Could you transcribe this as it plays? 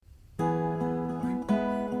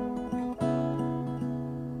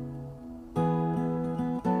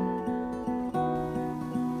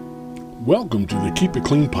Welcome to the Keep It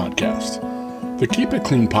Clean podcast. The Keep It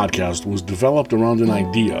Clean podcast was developed around an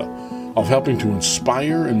idea of helping to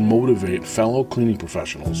inspire and motivate fellow cleaning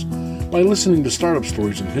professionals by listening to startup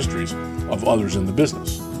stories and histories of others in the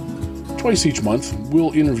business. Twice each month,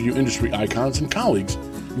 we'll interview industry icons and colleagues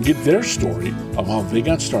and get their story of how they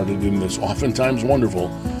got started in this oftentimes wonderful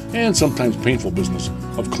and sometimes painful business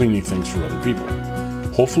of cleaning things for other people.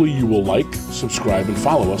 Hopefully you will like, subscribe, and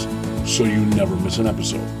follow us so you never miss an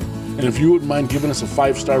episode. And if you wouldn't mind giving us a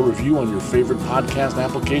 5-star review on your favorite podcast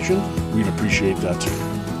application, we'd appreciate that too.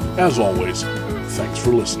 As always, thanks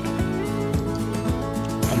for listening.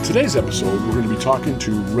 On today's episode, we're going to be talking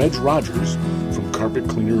to Reg Rogers from Carpet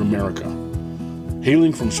Cleaner America.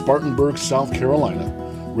 Hailing from Spartanburg, South Carolina,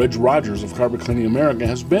 Reg Rogers of Carpet Cleaning America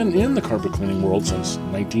has been in the carpet cleaning world since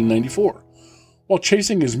 1994. While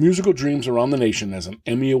chasing his musical dreams around the nation as an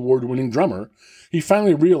Emmy Award-winning drummer, he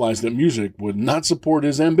finally realized that music would not support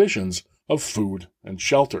his ambitions of food and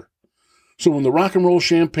shelter. So when the rock and roll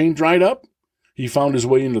champagne dried up, he found his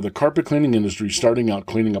way into the carpet cleaning industry, starting out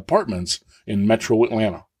cleaning apartments in metro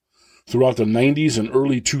Atlanta. Throughout the 90s and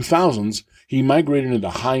early 2000s, he migrated into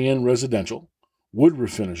high-end residential, wood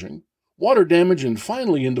refinishing, water damage, and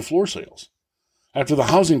finally into floor sales. After the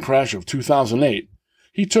housing crash of 2008,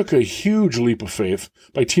 he took a huge leap of faith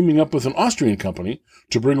by teaming up with an Austrian company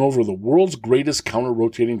to bring over the world's greatest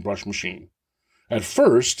counter-rotating brush machine. At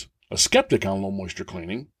first, a skeptic on low moisture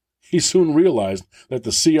cleaning, he soon realized that the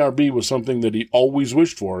CRB was something that he always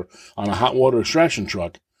wished for on a hot water extraction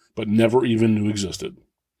truck, but never even knew existed.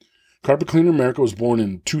 Carpet Cleaner America was born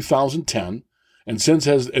in 2010, and since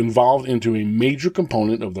has evolved into a major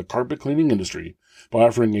component of the carpet cleaning industry by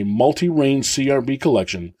offering a multi-range CRB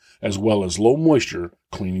collection as well as low moisture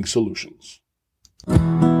cleaning solutions.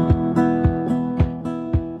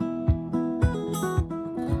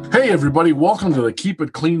 Hey everybody, welcome to the Keep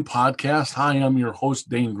It Clean podcast. Hi, I'm your host,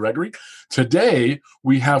 Dane Gregory. Today,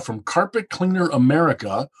 we have from Carpet Cleaner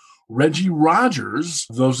America, Reggie Rogers.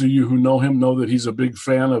 Those of you who know him know that he's a big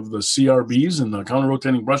fan of the CRBs and the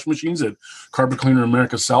counter-rotating brush machines that Carpet Cleaner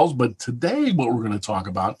America sells. But today, what we're going to talk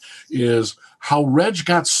about is how Reg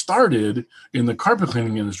got started in the carpet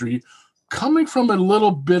cleaning industry, coming from a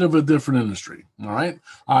little bit of a different industry. All right.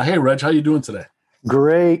 Hey, Reg, how you doing today?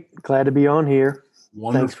 Great. Glad to be on here.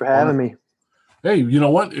 Wonderful. Thanks for having me. Hey, you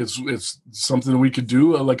know what? It's something we could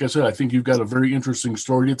do. Like I said, I think you've got a very interesting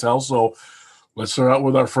story to tell. So let's start out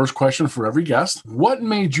with our first question for every guest. What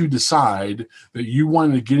made you decide that you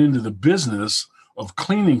wanted to get into the business of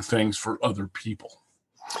cleaning things for other people?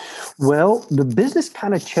 Well, the business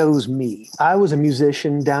kind of chose me. I was a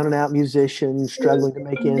musician, down and out musician, struggling to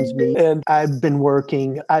make ends meet. And I'd been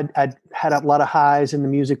working. I'd had a lot of highs in the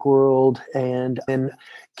music world, and then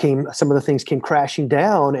some of the things came crashing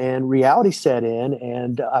down and reality set in.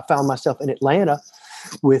 And I found myself in Atlanta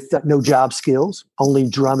with no job skills, only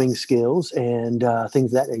drumming skills and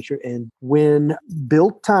things of that nature. And when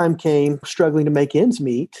build time came, struggling to make ends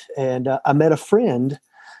meet, and I met a friend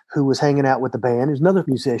who was hanging out with the band, who's another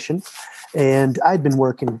musician. And I'd been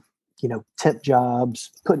working, temp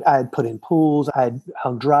jobs. I had put in pools. I'd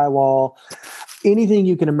hung drywall, anything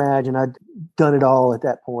you can imagine. I'd done it all at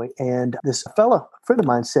that point. And this friend of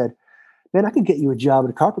mine said, "Man, I could get you a job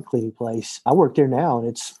at a carpet cleaning place. I work there now, and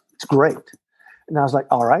it's great." And I was like,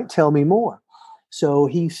 "All right, tell me more." So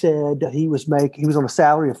he said he was on a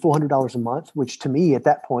salary of $400 a month, which to me at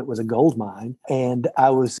that point was a gold mine. And I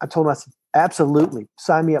told him, I said, "Absolutely,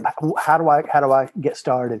 sign me up. How do I get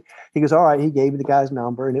started?" He goes, "All right." He gave me the guy's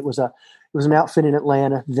number, and it was an outfit in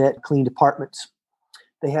Atlanta that cleaned apartments.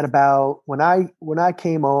 They had about when I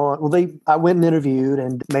came on. Well, I went and interviewed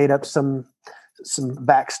and made up some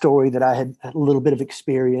backstory that I had a little bit of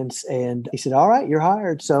experience, and he said, "All right, you're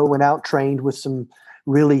hired." So went out, trained with some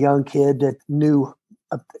really young kid that knew.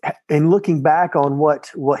 And looking back on what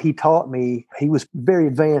he taught me, he was very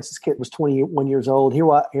advanced. This kid was 21 years old.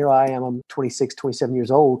 Here I am. I'm 26, 27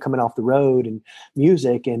 years old, coming off the road and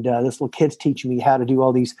music. And this little kid's teaching me how to do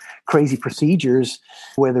all these crazy procedures,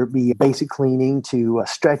 whether it be basic cleaning to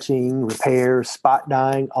stretching, repairs, spot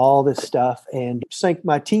dyeing, all this stuff, and sank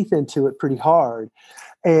my teeth into it pretty hard.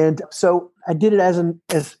 And so I did it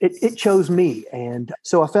as it chose me. And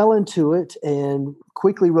so I fell into it and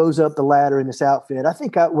quickly rose up the ladder in this outfit. I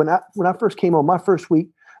think when I first came on my first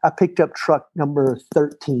week, I picked up truck number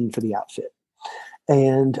 13 for the outfit.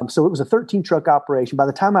 And so it was a 13 truck operation. By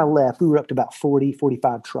the time I left, we were up to about 40,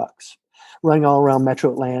 45 trucks, running all around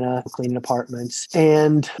metro Atlanta, cleaning apartments.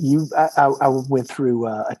 And I went through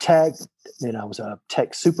a tech, then I was a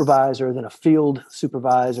tech supervisor, then a field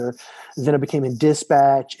supervisor, then I became in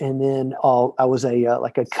dispatch, and then I was a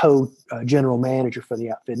co general manager for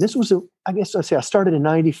the outfit. And this was I guess I started in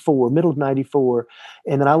 94, middle of 94,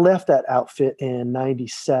 and then I left that outfit in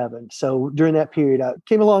 97. So during that period, I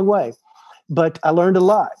came a long way, but I learned a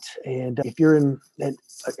lot. And if you're in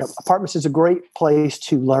apartments is a great place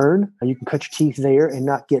to learn. You can cut your teeth there and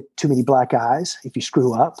not get too many black eyes if you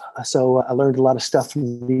screw up. So I learned a lot of stuff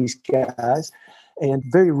from these guys. And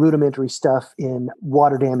very rudimentary stuff in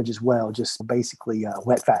water damage as well, just basically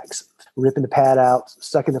wet vacs, ripping the pad out,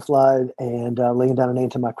 sucking the flood, and laying down an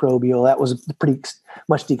antimicrobial. That was pretty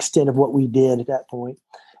much the extent of what we did at that point.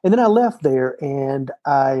 And then I left there and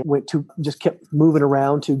I just kept moving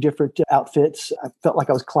around to different outfits. I felt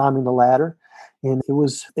like I was climbing the ladder, and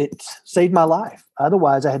it saved my life.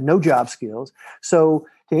 Otherwise, I had no job skills. So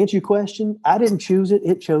to answer your question, I didn't choose it.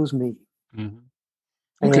 It chose me.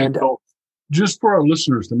 Mm-hmm. Okay. And just for our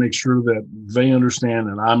listeners to make sure that they understand,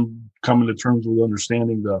 and I'm coming to terms with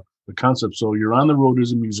understanding the concept. So you're on the road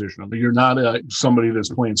as a musician. You're not somebody that's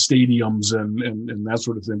playing stadiums and that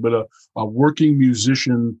sort of thing, but a working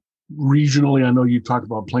musician regionally. I know you talked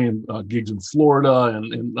about playing gigs in Florida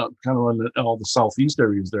and kind of on all the southeast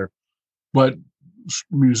areas there. But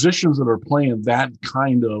musicians that are playing that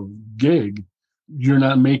kind of gig, you're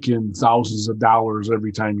not making thousands of dollars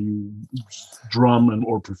every time you drum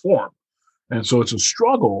or perform. And so it's a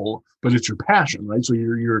struggle, but it's your passion, right? So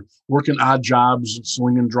you're working odd jobs,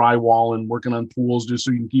 slinging drywall and working on pools just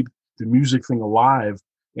so you can keep the music thing alive.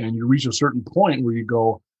 And you reach a certain point where you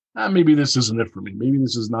go, maybe this isn't it for me. Maybe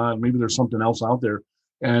this is not. Maybe there's something else out there.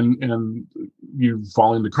 And you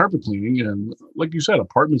fall into carpet cleaning. And like you said,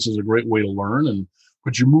 apartments is a great way to learn.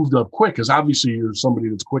 But you moved up quick because obviously you're somebody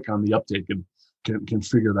that's quick on the uptake and can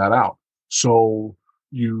figure that out. So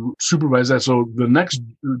you supervise that. So the next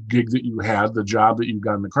gig that you had, the job that you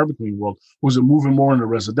got in the carpet cleaning world, was it moving more into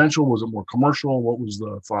residential? Was it more commercial? What was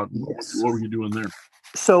the thought? Yes. What were you doing there?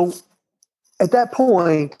 So at that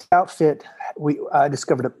point, I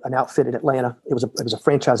discovered an outfit in Atlanta. It was a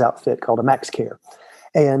franchise outfit called a MaxCare.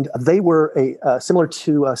 And they were similar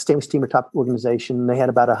to a Stanley Steamer type organization. They had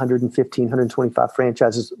about 115, 125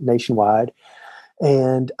 franchises nationwide.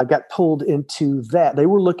 And I got pulled into that. They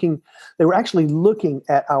were actually looking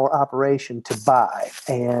at our operation to buy,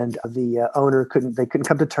 and the owner couldn't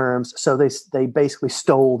come to terms. So they basically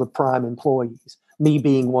stole the prime employees, me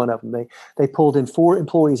being one of them. They pulled in 4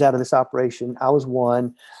 employees out of this operation. I was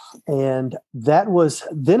one. And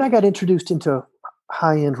then I got introduced into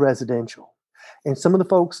high-end residential. And some of the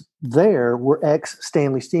folks there were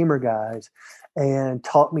ex-Stanley Steamer guys, and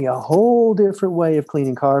taught me a whole different way of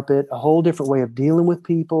cleaning carpet, a whole different way of dealing with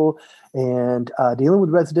people. And dealing with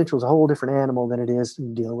residential is a whole different animal than it is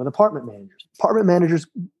dealing with apartment managers. Apartment managers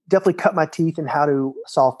definitely cut my teeth in how to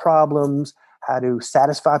solve problems, how to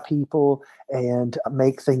satisfy people, and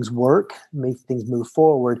make things work, make things move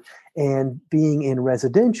forward. And being in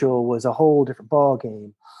residential was a whole different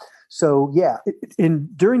ballgame. So yeah,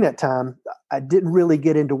 during that time, I didn't really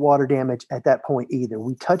get into water damage at that point either.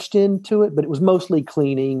 We touched into it, but it was mostly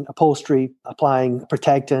cleaning, upholstery, applying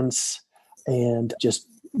protectants, and just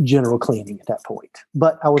general cleaning at that point.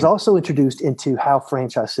 But I was also introduced into how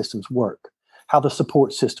franchise systems work, how the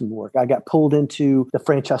support system work. I got pulled into the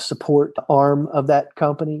franchise support arm of that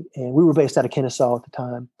company, and we were based out of Kennesaw at the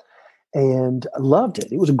time, and I loved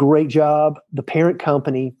it. It was a great job. The parent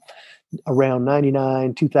company, around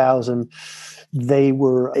 99, 2000,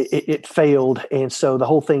 it failed. And so the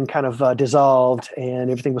whole thing kind of dissolved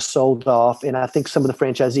and everything was sold off. And I think some of the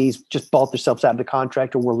franchisees just bought themselves out of the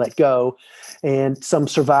contract or were let go. And some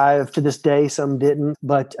survived to this day, some didn't.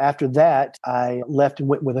 But after that, I left and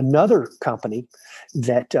went with another company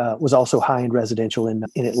that was also high-end residential in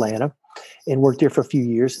Atlanta, and worked there for a few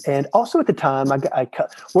years. And also at the time,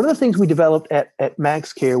 one of the things we developed at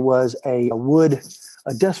MaxCare was a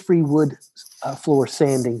dust-free wood floor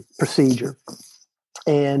sanding procedure.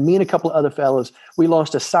 And me and a couple of other fellows, we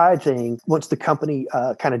launched a side thing. Once the company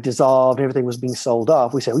kind of dissolved and everything was being sold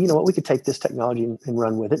off, we said, well, you know what, we could take this technology and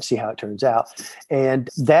run with it, see how it turns out. And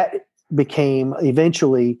that became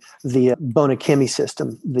eventually the Bonachemi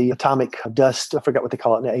system, the atomic dust, I forgot what they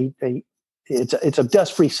call it now. It's a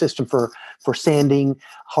dust-free system for sanding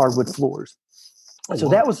hardwood floors. So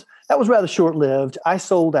that was rather short-lived. I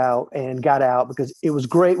sold out and got out because it was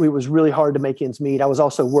great. It was really hard to make ends meet. I was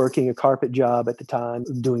also working a carpet job at the time,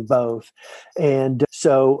 doing both. And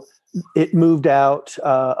so it moved out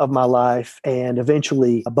of my life. And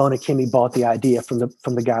eventually Bonachemi bought the idea from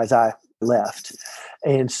the guys I left.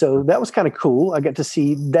 And so that was kind of cool. I got to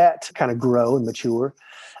see that kind of grow and mature.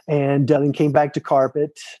 And then came back to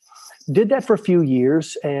carpet. Did that for a few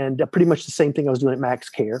years, and pretty much the same thing I was doing at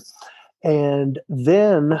MaxCare. And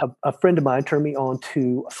then a friend of mine turned me on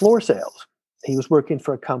to floor sales. He was working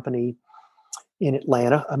for a company in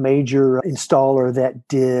Atlanta, a major installer that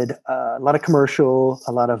did a lot of commercial,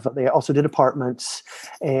 they also did apartments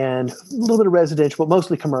and a little bit of residential, but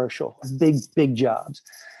mostly commercial, big jobs.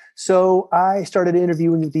 So I started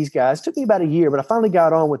interviewing with these guys. It took me about a year, but I finally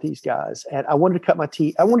got on with these guys, and I wanted to cut my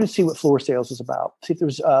teeth. I wanted to see what floor sales was about, see if there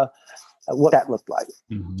was what that looked like.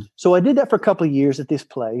 Mm-hmm. So I did that for a couple of years at this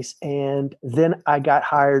place. And then I got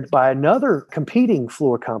hired by another competing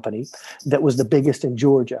floor company that was the biggest in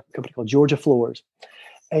Georgia, a company called Georgia Floors.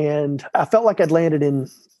 And I felt like I'd landed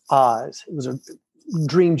in Oz. It was a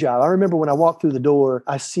dream job. I remember when I walked through the door,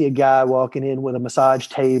 I see a guy walking in with a massage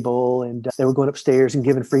table, and they were going upstairs and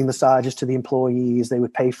giving free massages to the employees. They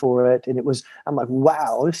would pay for it. And I'm like,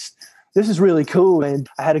 wow, this is really cool. And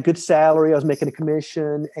I had a good salary. I was making a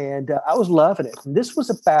commission, and I was loving it. And this was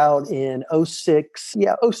about in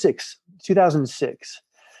 2006.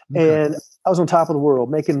 Okay. And I was on top of the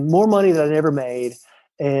world, making more money than I'd ever made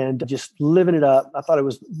and just living it up. I thought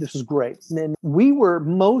this was great. And then we were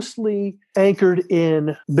mostly anchored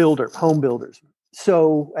in home builders.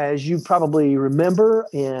 So as you probably remember,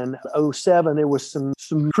 in 2007, there was some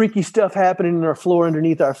freaky stuff happening in our floor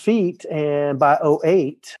underneath our feet. And by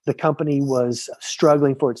 2008, the company was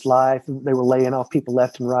struggling for its life. They were laying off people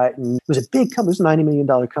left and right. And it was a big company. It was a $90 million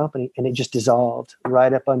company. And it just dissolved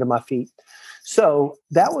right up under my feet. So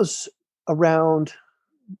that was around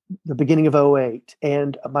the beginning of 2008.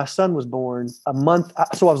 And my son was born a month.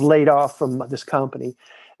 So I was laid off from this company.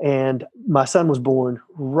 And my son was born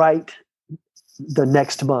right the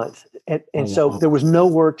next month. And so there was no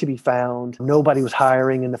work to be found. Nobody was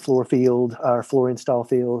hiring in the floor field or floor install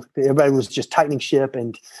field. Everybody was just tightening ship.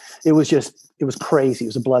 And it was crazy. It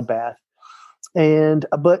was a bloodbath.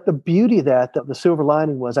 But the beauty of that, the silver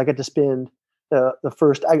lining was I got to spend the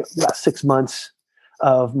first about 6 months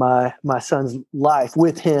of my son's life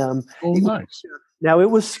with him. Oh, nice. Now, it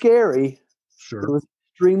was scary. Sure. It was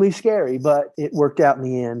extremely scary, but it worked out in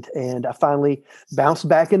the end. And I finally bounced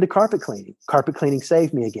back into carpet cleaning. Carpet cleaning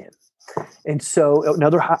saved me again. And so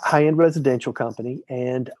another high-end residential company,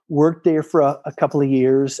 and worked there for a couple of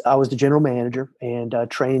years. I was the general manager and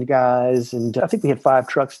trained guys. And I think we had 5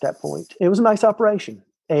 trucks at that point. It was a nice operation.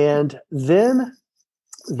 And then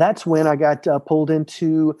that's when I got pulled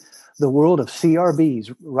into the world of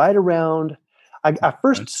CRBs right around, I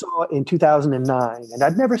first saw it in 2009, and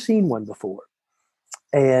I'd never seen one before.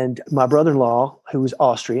 And my brother-in-law, who was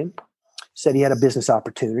Austrian, said he had a business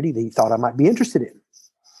opportunity that he thought I might be interested in.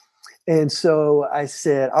 And so I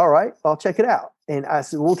said, all right, I'll check it out. And I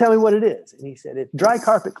said, well, tell me what it is. And he said, it's dry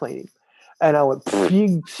carpet cleaning. And I went,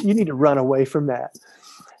 you need to run away from that.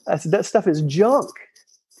 I said, that stuff is junk.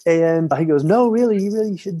 And he goes, no, really,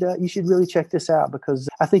 you should really check this out because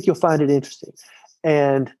I think you'll find it interesting.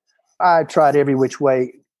 And I tried every which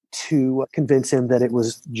way to convince him that it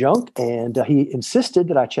was junk, and he insisted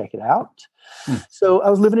that I check it out. So I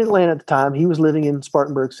was living in Atlanta at the time. He was living in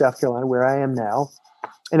Spartanburg, South Carolina, where I am now,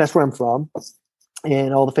 and that's where I'm from,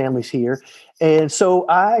 and all the family's here. And so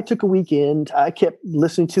I took a weekend. I kept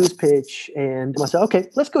listening to his pitch, and I said, okay,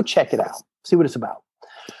 let's go check it out, see what it's about.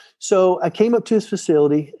 So I came up to his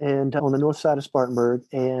facility and on the north side of Spartanburg,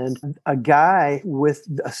 and a guy with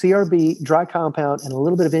a CRB dry compound and a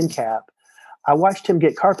little bit of end cap, I watched him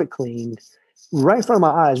get carpet cleaned right in front of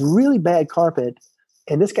my eyes, really bad carpet.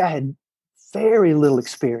 And this guy had very little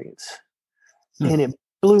experience, and it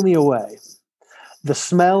blew me away. The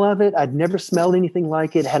smell of it, I'd never smelled anything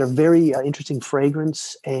like it. It had a very interesting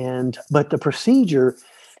fragrance. But the procedure,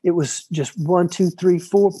 it was just 1, 2, 3,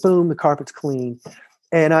 4, boom, the carpet's clean.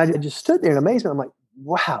 And I just stood there in amazement. I'm like,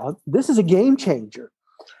 wow, this is a game changer.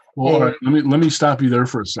 Well, all right, let me stop you there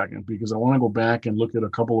for a second, because I want to go back and look at a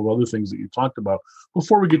couple of other things that you talked about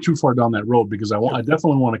before we get too far down that road, because I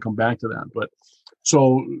definitely want to come back to that. But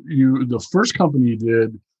so the first company you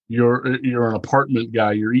did, you're an apartment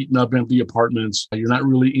guy. You're eating up empty apartments. You're not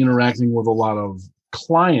really interacting with a lot of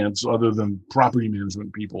clients other than property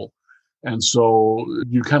management people. And so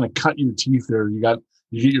you kind of cut your teeth there. You get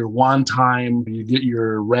your one time, you get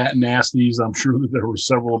your rat nasties. I'm sure that there were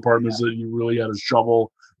several apartments that you really had to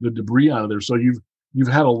shovel the debris out of there. So you've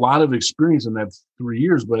had a lot of experience in that 3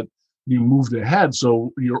 years, but you moved ahead.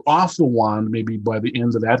 So you're off the wand maybe by the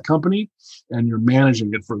end of that company, and you're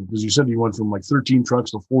managing it because you said you went from like 13 trucks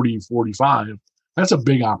to 40, 45. That's a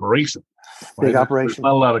big operation. Right? Big operation. There's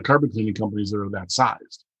not a lot of carpet cleaning companies that are that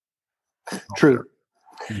sized. True.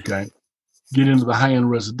 Okay. Get into the high-end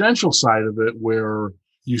residential side of it, where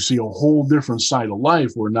you see a whole different side of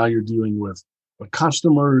life, where now you're dealing with the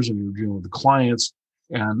customers and you're dealing with the clients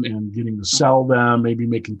and getting to sell them, maybe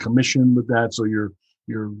making commission with that. So you're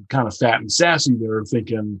kind of fat and sassy there,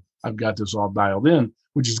 thinking, I've got this all dialed in,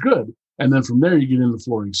 which is good. And then from there, you get into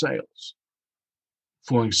flooring sales.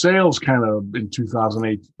 Flooring sales kind of in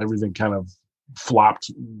 2008, everything kind of flopped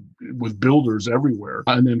with builders everywhere.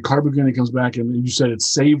 And then carpet cleaning comes back, and you said it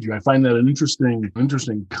saved you. I find that an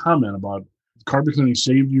interesting comment about carpet cleaning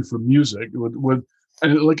saved you from music.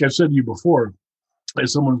 And like I've said to you before,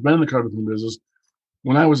 as someone who's been in the carpet cleaning business,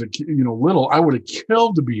 when I was little, I would have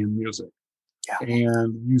killed to be in music. Yeah.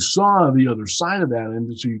 And you saw the other side of that,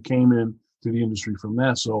 and so you came in to the industry from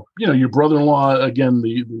that. So, your brother-in-law, again,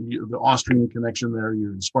 the Austrian connection there,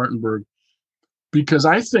 you're in Spartanburg, because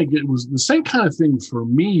I think it was the same kind of thing for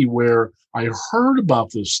me where I heard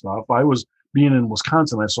about this stuff. I was being in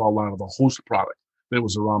Wisconsin, I saw a lot of the host product that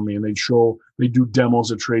was around me, and they do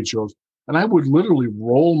demos at trade shows. And I would literally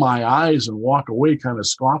roll my eyes and walk away kind of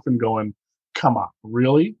scoffing, going, come on,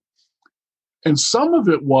 really? And some of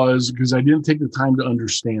it was because I didn't take the time to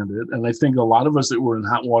understand it. And I think a lot of us that were in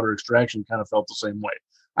hot water extraction kind of felt the same way.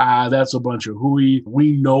 That's a bunch of hooey.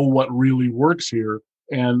 We know what really works here.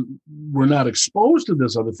 And we're not exposed to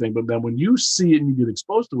this other thing. But then when you see it and you get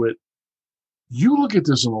exposed to it, you look at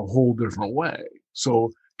this in a whole different way.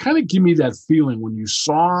 So kind of give me that feeling when you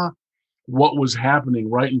saw what was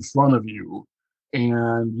happening right in front of you.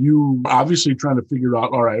 And you obviously trying to figure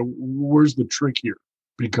out, all right, where's the trick here?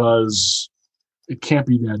 Because it can't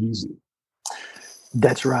be that easy.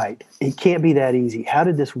 That's right. It can't be that easy. How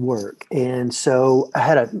did this work? And so I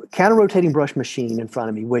had a counter-rotating brush machine in front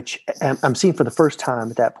of me, which I'm seeing for the first time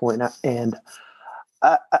at that point. And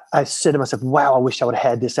I said to myself, wow, I wish I would have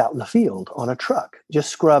had this out in the field on a truck, just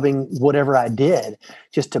scrubbing whatever I did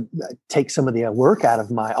just to take some of the work out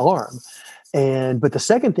of my arm. But the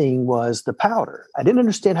second thing was the powder. I didn't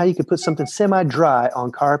understand how you could put something semi-dry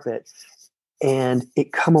on carpet and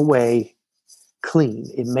it come away clean.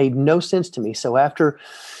 It made no sense to me. So after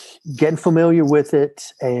getting familiar with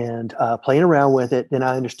it and playing around with it, then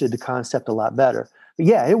I understood the concept a lot better. But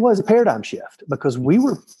yeah, it was a paradigm shift because we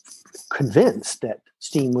were convinced that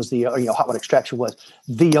steam was hot water extraction was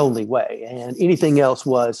the only way, and anything else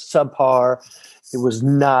was subpar. It was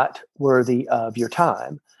not worthy of your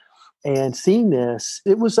time. And seeing this,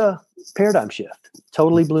 it was a paradigm shift.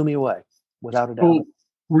 Totally blew me away, without a doubt. So,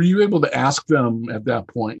 were you able to ask them at that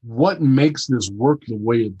point, what makes this work the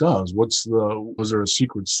way it does? Was there a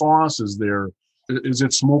secret sauce? Is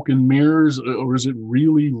it smoke and mirrors, or is it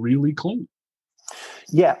really, really clean?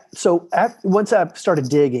 Yeah. So once I started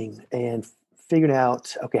digging and figuring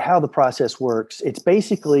out, okay, how the process works, it's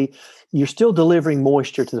basically you're still delivering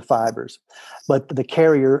moisture to the fibers, but the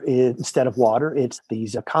carrier is, instead of water, it's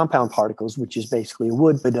these compound particles, which is basically a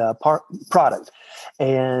wood product.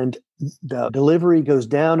 And the delivery goes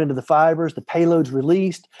down into the fibers, the payload's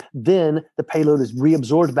released, then the payload is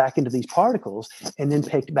reabsorbed back into these particles and then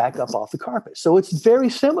picked back up off the carpet. So it's very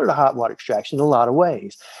similar to hot water extraction in a lot of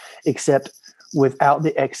ways, except without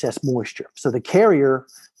the excess moisture. So the carrier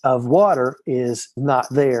of water is not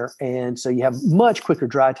there. And so you have much quicker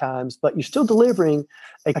dry times, but you're still delivering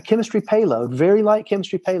a chemistry payload, very light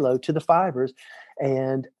chemistry payload to the fibers.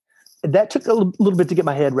 And that took a little bit to get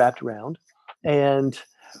my head wrapped around.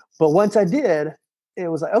 But once I did, it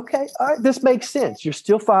was like, okay, all right, this makes sense. You're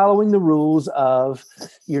still following the rules of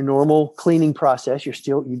your normal cleaning process.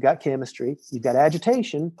 You've got chemistry, you've got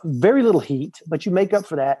agitation, very little heat, but you make up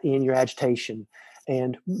for that in your agitation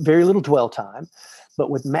and very little dwell time,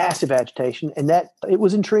 but with massive agitation. And that it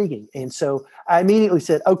was intriguing. And so I immediately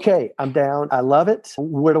said, okay, I'm down. I love it.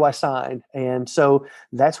 Where do I sign? And so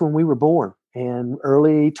that's when we were born. And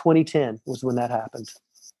early 2010 was when that happened.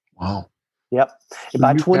 Wow. Yep. So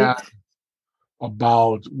by 20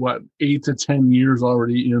 about 8 to 10 years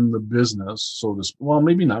already in the business. So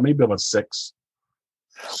maybe not, maybe about six.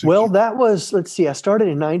 Well, that was, let's see, I started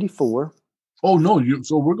in 94. Oh no,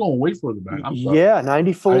 so we're going way further back. I'm sorry. Yeah,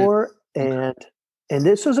 94. And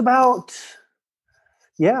this was about,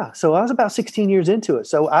 so I was about 16 years into it.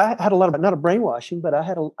 So I had a lot of, not a brainwashing, but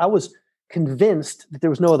I was convinced that there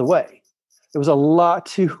was no other way. There was a lot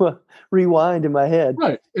to rewind in my head.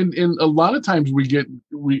 Right. And a lot of times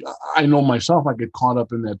I know myself, I get caught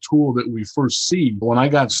up in that tool that we first see. When I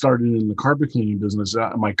got started in the carpet cleaning business,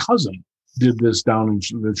 my cousin did this down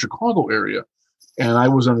in the Chicago area. And I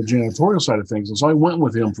was on the janitorial side of things. And so I went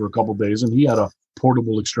with him for a couple of days, and he had a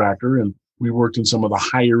portable extractor, and we worked in some of the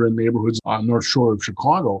higher end neighborhoods on North Shore of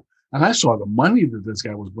Chicago. And I saw the money that this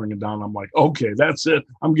guy was bringing down. I'm like, okay, that's it.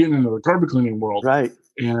 I'm getting into the carpet cleaning world. Right.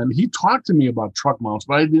 And he talked to me about truck mounts,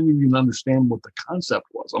 but I didn't even understand what the concept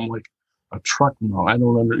was. I'm like, a truck mount? I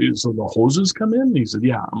don't understand. So the hoses come in? And he said,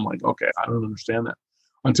 yeah. I'm like, okay, I don't understand that.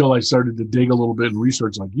 Until I started to dig a little bit and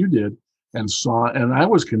research like you did and I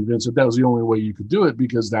was convinced that was the only way you could do it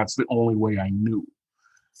because that's the only way I knew.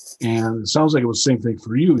 And it sounds like it was the same thing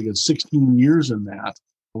for you. You had 16 years in that,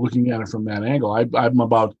 looking at it from that angle. I'm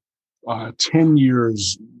about 10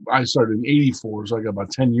 years. I started in 84, so I got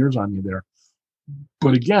about 10 years on you there.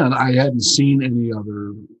 But again, I hadn't seen any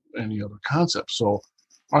other concepts. So,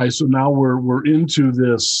 all right, so now we're into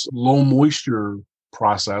this low moisture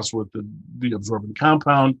process with the absorbent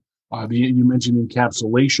compound. You mentioned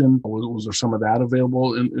encapsulation. Was there some of that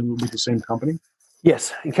available with the same company?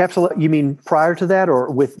 Yes. You mean prior to that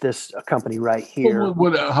or with this company right here?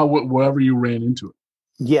 Whatever you ran into it.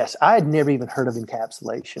 Yes. I had never even heard of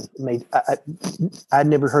encapsulation. I'd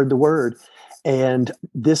never heard the word. And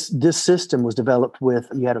this system was developed with,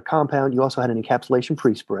 you had a compound, you also had an encapsulation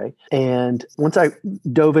pre-spray. And once I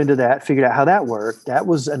dove into that, figured out how that worked, that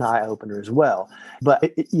was an eye-opener as well. But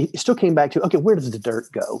it still came back to, okay, where does the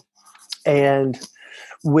dirt go? And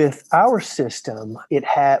with our system,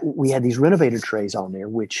 we had these renovator trays on there,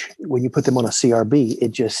 which when you put them on a CRB,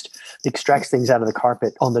 it just extracts things out of the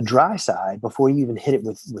carpet on the dry side before you even hit it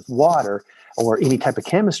with water or any type of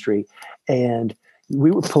chemistry. And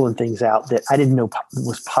we were pulling things out that I didn't know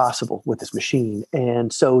was possible with this machine.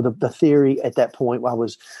 And so the theory at that point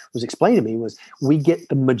was explained to me was we get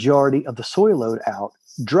the majority of the soil load out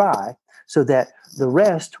dry so that the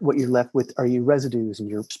rest, what you're left with are your residues and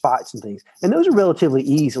your spots and things. And those are relatively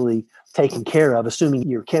easily taken care of, assuming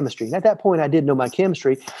your chemistry. And at that point, I did know my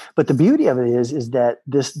chemistry. But the beauty of it is that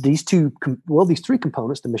these three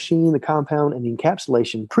components, the machine, the compound, and the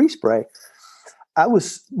encapsulation pre-spray, I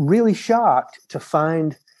was really shocked to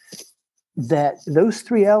find that those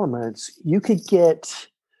three elements, you could get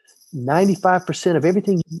 95% of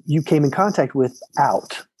everything you came in contact with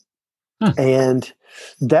out. And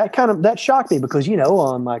that shocked me because,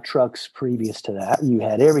 on my trucks previous to that, you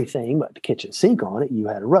had everything but the kitchen sink on it. You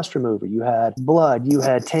had a rust remover, you had blood, you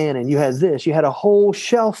had tannin, you had this, you had a whole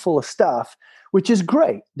shelf full of stuff, which is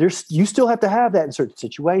great. You still have to have that in certain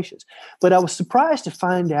situations. But I was surprised to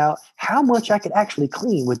find out how much I could actually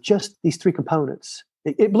clean with just these three components.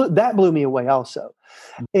 That blew me away also.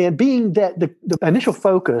 And being that the initial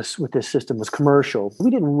focus with this system was commercial, we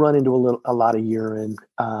didn't run into a lot of urine.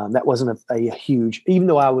 That wasn't a huge, even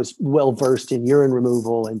though I was well versed in urine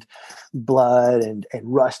removal and blood and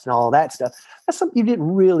rust and all that stuff, that's something you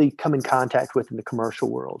didn't really come in contact with in the commercial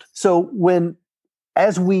world. So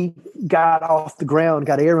as we got off the ground,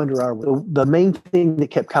 got air under the main thing that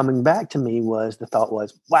kept coming back to me was the thought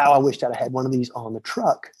was, wow, I wished I'd had one of these on the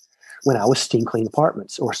truck when I was steam cleaning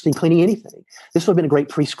apartments or steam cleaning anything. This would have been a great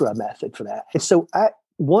pre-scrub method for that. And so I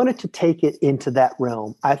wanted to take it into that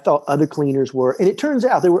realm. I thought other cleaners were, and it turns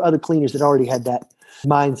out there were other cleaners that already had that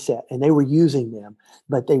mindset and they were using them,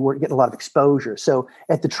 but they weren't getting a lot of exposure. So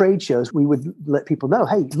at the trade shows, we would let people know,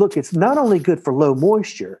 hey, look, it's not only good for low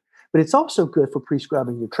moisture, but it's also good for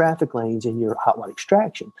pre-scrubbing your traffic lanes and your hot water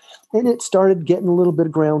extraction. And it started getting a little bit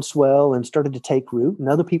of groundswell and started to take root, and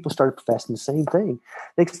other people started professing the same thing.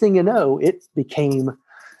 Next thing you know, it became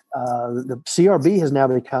the CRB has now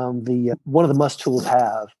become one of the must tools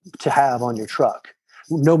to have on your truck,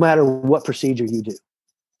 no matter what procedure you do.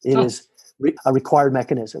 It is a required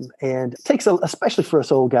mechanism, and it takes, especially for us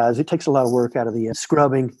old guys, it takes a lot of work out of the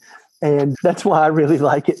scrubbing, and that's why I really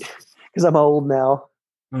like it because I'm old now.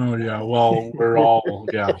 Oh, yeah. Well, we're all,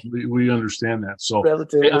 we understand that. So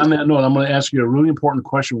relatively. On that note, I'm going to ask you a really important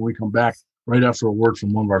question when we come back right after a word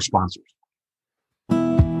from one of our sponsors.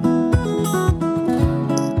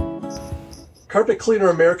 Carpet Cleaner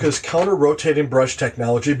America's counter-rotating brush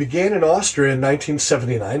technology began in Austria in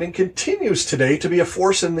 1979 and continues today to be a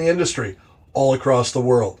force in the industry all across the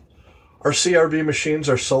world. Our CRB machines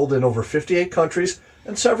are sold in over 58 countries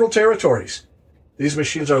and several territories. These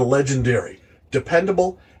machines are legendary,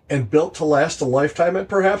 dependable, and built to last a lifetime and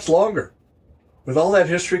perhaps longer. With all that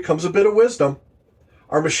history comes a bit of wisdom.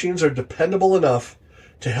 Our machines are dependable enough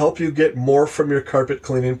to help you get more from your carpet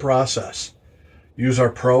cleaning process. Use our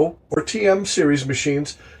Pro or TM series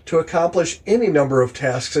machines to accomplish any number of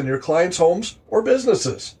tasks in your clients' homes or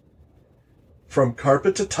businesses. From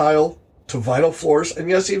carpet to tile to vinyl floors and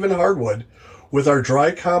yes, even hardwood, with our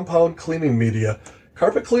dry compound cleaning media,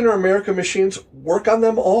 Carpet Cleaner America machines work on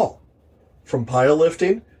them all. From pile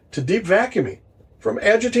lifting to deep vacuuming, from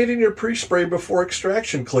agitating your pre-spray before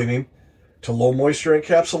extraction cleaning to low moisture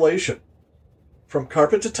encapsulation. From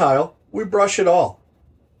carpet to tile, we brush it all.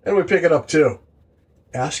 And we pick it up too.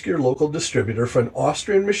 Ask your local distributor for an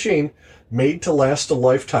Austrian machine made to last a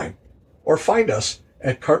lifetime. Or find us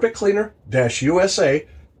at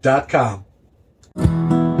carpetcleaner-usa.com.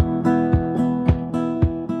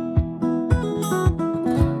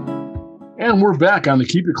 And we're back on the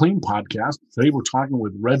Keep It Clean podcast. Today we're talking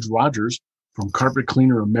with Reg Rogers from Carpet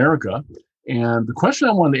Cleaner America. And the question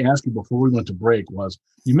I wanted to ask you before we went to break was,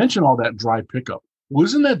 you mentioned all that dry pickup.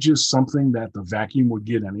 Wasn't that just something that the vacuum would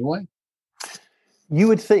get anyway? You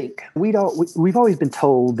would think. We've always been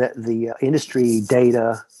told that the industry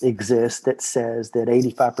data exists that says that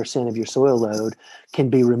 85% of your soil load can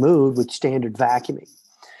be removed with standard vacuuming.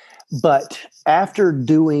 But after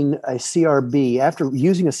doing a CRB, after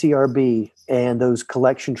using a CRB and those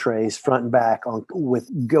collection trays front and back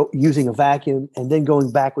using a vacuum and then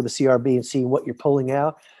going back with a CRB and seeing what you're pulling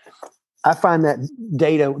out, I find that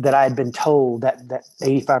data that I had been told, that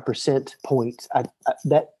 85% point,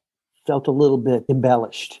 that felt a little bit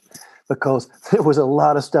embellished, because there was a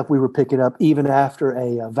lot of stuff we were picking up even after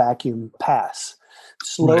a vacuum pass,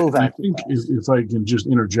 slow vacuum pass. If I can just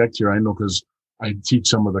interject here, I know because I teach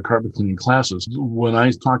some of the carpet cleaning classes. When I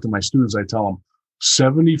talk to my students, I tell them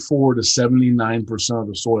 74 to 79% of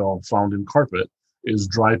the soil found in carpet is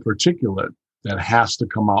dry particulate that has to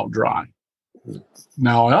come out dry.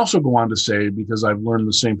 Now, I also go on to say, because I've learned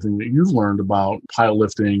the same thing that you've learned about pile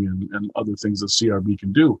lifting and other things that CRB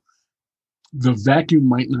can do, the vacuum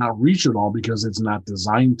might not reach it all because it's not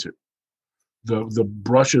designed to. The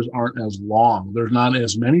brushes aren't as long. There's not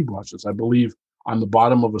as many brushes. I believe on the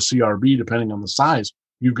bottom of a CRB, depending on the size,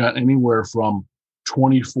 you've got anywhere from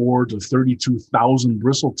 24 to 32,000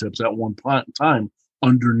 bristle tips at one time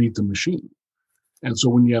underneath the machine. And so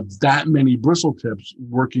when you have that many bristle tips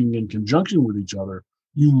working in conjunction with each other,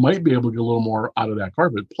 you might be able to get a little more out of that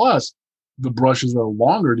carpet. Plus, the brushes are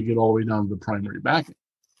longer to get all the way down to the primary backing.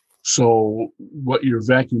 So what your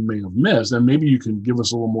vacuum may have missed, and maybe you can give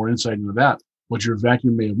us a little more insight into that, what your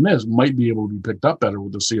vacuum may have missed might be able to be picked up better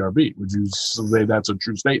with the CRB. Would you say that's a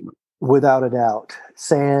true statement? Without a doubt.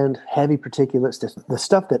 Sand, heavy particulates, the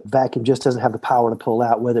stuff that vacuum just doesn't have the power to pull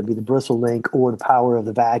out, whether it be the bristle link or the power of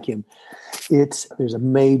the vacuum. There's a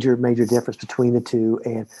major, major difference between the two.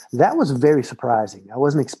 And that was very surprising. I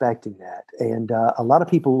wasn't expecting that. And a lot of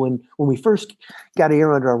people, when we first got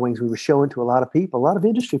air under our wings, we were showing to a lot of people, a lot of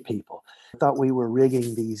industry people, thought we were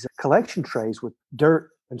rigging these collection trays with dirt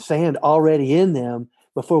and sand already in them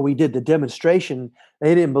before we did the demonstration.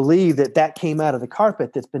 They didn't believe that came out of the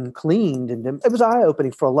carpet that's been cleaned. And it was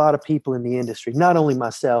eye-opening for a lot of people in the industry, not only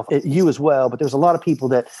myself, you as well, but there's a lot of people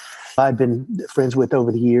that I've been friends with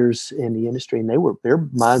over the years in the industry, and their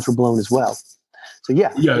minds were blown as well. So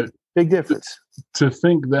yeah, big difference. To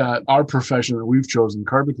think that our profession that we've chosen,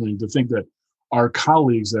 carpet cleaning, to think that our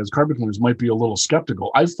colleagues as carpet cleaners might be a little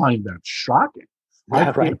skeptical, I find that shocking.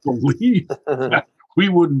 I can't believe that we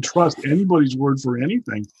wouldn't trust anybody's word for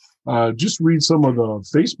anything. Just read some of the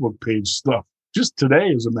Facebook page stuff. Just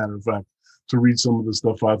today, as a matter of fact, to read some of the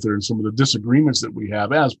stuff out there and some of the disagreements that we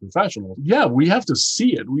have as professionals. Yeah, we have to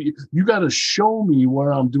see it. You got to show me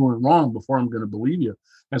where I'm doing wrong before I'm going to believe you.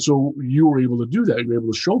 And so you were able to do that. You were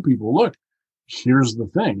able to show people, look, here's the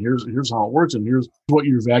thing. Here's how it works, and here's what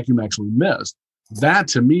your vacuum actually missed. That,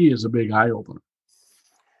 to me, is a big eye-opener.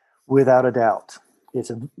 Without a doubt.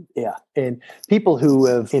 And people who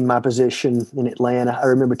have, in my position in Atlanta, I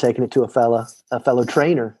remember taking it to a fellow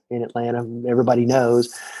trainer in Atlanta, everybody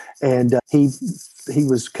knows, and he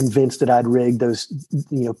was convinced that I'd rigged those,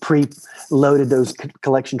 pre-loaded those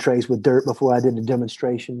collection trays with dirt before I did the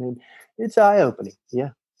demonstration, and it's eye-opening.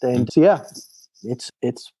 Yeah, and so yeah, it's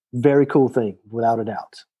very cool thing, without a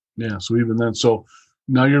doubt. Yeah. So even then, so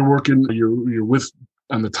now you're working, you're with,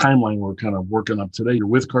 on the timeline we're kind of working up today, you're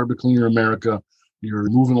with Carpet Cleaner America. You're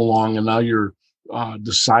moving along, and now you're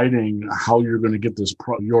deciding how you're going to get this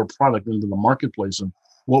your product into the marketplace. And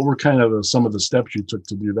what were kind of some of the steps you took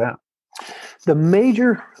to do that? The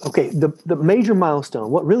major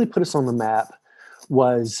milestone, what really put us on the map,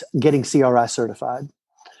 was getting CRI certified.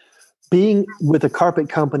 Being with a carpet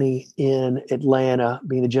company in Atlanta,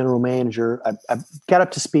 being the general manager, I got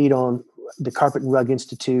up to speed on the Carpet and Rug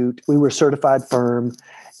Institute. We were a certified firm,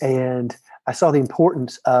 and I saw the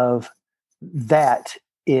importance of that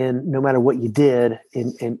in no matter what you did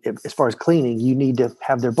in as far as cleaning, you need to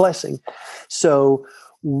have their blessing. So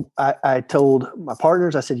I told my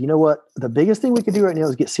partners, I said, you know what, the biggest thing we could do right now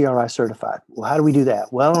is get CRI certified. Well, how do we do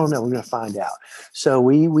that? Well, I don't know. We're going to find out. So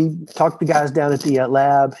we talked to the guys down at the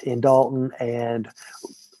lab in Dalton, and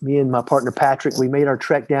me and my partner Patrick, we made our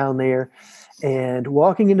trek down there, and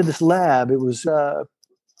walking into this lab, it was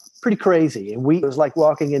pretty crazy. And it was like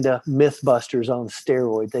walking into Mythbusters on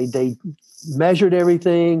steroids. They measured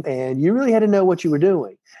everything, and you really had to know what you were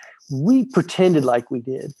doing. We pretended like we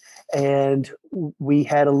did. And we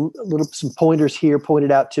had some pointers here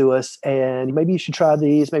pointed out to us, and maybe you should try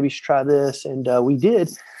these, maybe you should try this. And we did.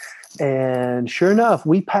 And sure enough,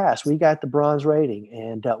 we passed. We got the bronze rating,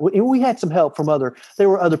 and we had some help from there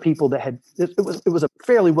were other people that had. It was a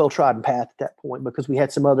fairly well trodden path at that point, because we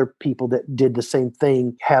had some other people that did the same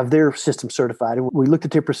thing, have their system certified, and we looked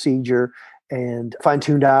at their procedure and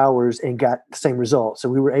fine-tuned ours and got the same results. So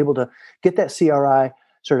we were able to get that CRI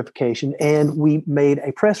certification, and we made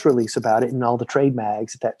a press release about it in all the trade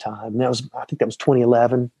mags at that time. And I think that was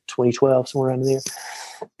 2011, 2012, somewhere around there.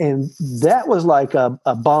 And that was like a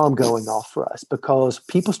bomb going off for us, because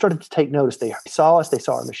people started to take notice. They saw us, they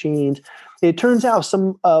saw our machines. It turns out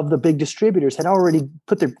some of the big distributors had already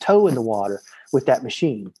put their toe in the water with that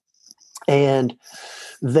machine. And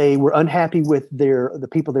they were unhappy with the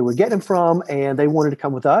people they were getting them from, and they wanted to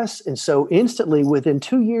come with us. And so instantly, within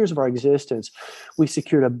 2 years of our existence, we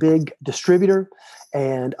secured a big distributor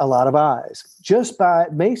and a lot of eyes just by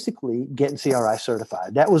basically getting CRI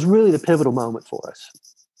certified. That was really the pivotal moment for us.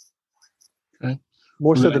 Okay.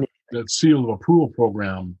 More so than that seal of approval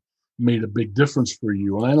program made a big difference for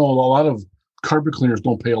you. And I know a lot of carpet cleaners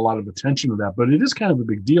don't pay a lot of attention to that, but it is kind of a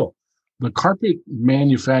big deal. The carpet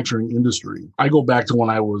manufacturing industry, I go back to when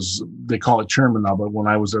they call it chairman now, but when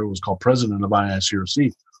I was there, it was called president of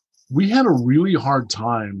IICRC. We had a really hard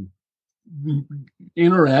time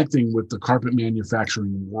interacting with the carpet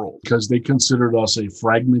manufacturing world because they considered us a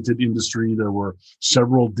fragmented industry. There were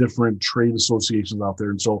several different trade associations out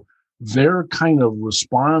there. And so their kind of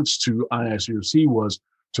response to IICRC was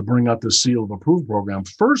to bring out the seal of approval program,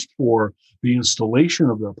 first for the installation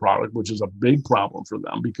of their product, which is a big problem for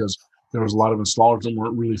them because there was a lot of installers that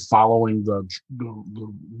weren't really following the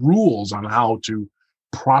rules on how to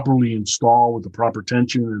properly install with the proper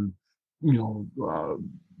tension and,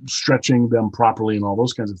 stretching them properly and all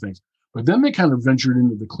those kinds of things. But then they kind of ventured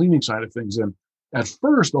into the cleaning side of things. And at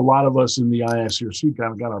first, a lot of us in the IICRC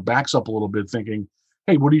kind of got our backs up a little bit thinking,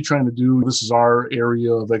 hey, what are you trying to do? This is our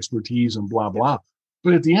area of expertise and blah, blah.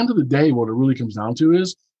 But at the end of the day, what it really comes down to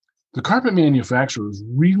is the carpet manufacturers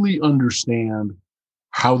really understand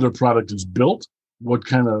how their product is built, what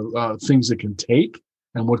kind of things it can take,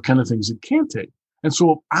 and what kind of things it can't take. And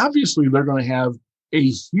so obviously they're going to have a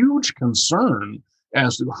huge concern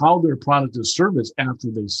as to how their product is serviced after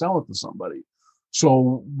they sell it to somebody.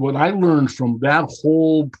 So what I learned from that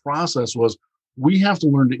whole process was we have to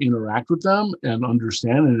learn to interact with them and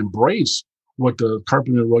understand and embrace what the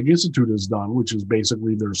Carpet and Rug Institute has done, which is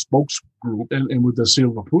basically their spokes group, and with the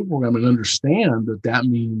seal of approval program, and understand that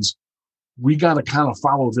means we got to kind of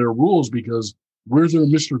follow their rules because we're their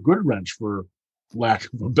Mr. Goodwrench, for lack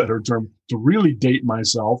of a better term, to really date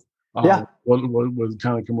myself. What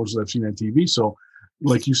kind of commercials I've seen on TV. So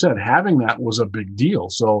like you said, having that was a big deal.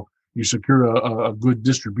 So you secure a good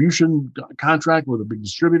distribution contract with a big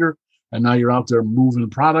distributor, and now you're out there moving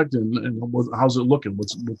product. And how's it looking?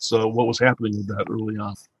 What was happening with that early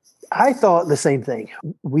on? I thought the same thing.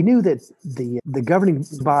 We knew that the governing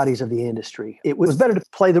bodies of the industry, it was better to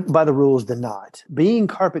play by the rules than not. Being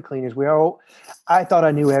carpet cleaners, I thought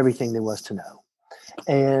I knew everything there was to know.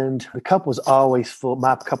 And the cup was always full.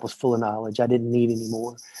 My cup was full of knowledge. I didn't need any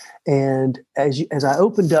more. And as I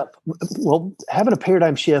opened up, having a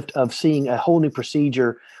paradigm shift of seeing a whole new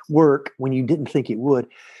procedure work when you didn't think it would,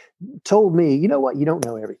 told me, you know what, you don't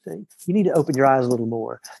know everything. You need to open your eyes a little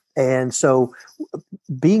more. And so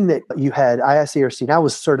being that you had IICRC, and I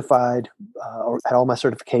was certified or had all my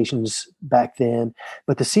certifications back then,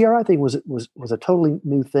 but the CRI thing was a totally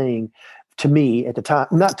new thing to me at the time.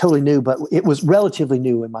 Not totally new, but it was relatively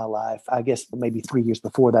new in my life. I guess maybe 3 years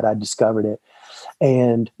before that I discovered it.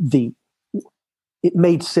 And it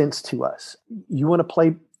made sense to us. You want to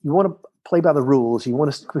play by the rules. You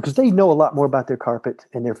want to, because they know a lot more about their carpet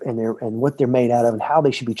and what they're made out of and how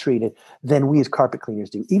they should be treated than we as carpet cleaners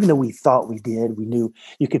do. Even though we thought we did, we knew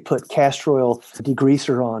you could put castor oil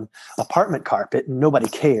degreaser on apartment carpet and nobody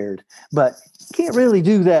cared. But you can't really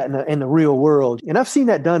do that in the real world. And I've seen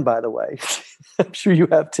that done, by the way. I'm sure you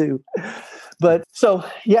have too. But so,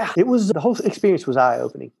 yeah, the whole experience was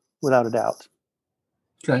eye-opening, without a doubt.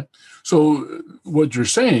 Okay. So what you're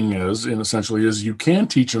saying is you can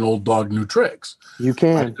teach an old dog new tricks. You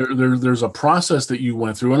can. There's a process that you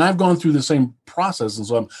went through, and I've gone through the same process. And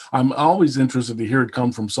so I'm always interested to hear it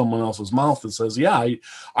come from someone else's mouth that says, yeah,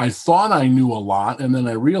 I thought I knew a lot. And then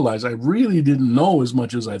I realized I really didn't know as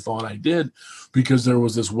much as I thought I did because there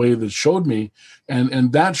was this way that showed me.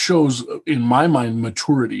 And that shows, in my mind,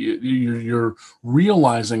 maturity. You're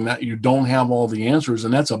realizing that you don't have all the answers.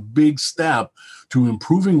 And that's a big step to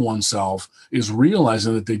improving oneself, is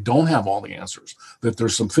realizing that they don't have all the answers, that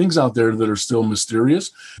there's some things out there that are still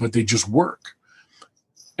mysterious, but they just work.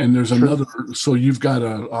 And there's another, so you've got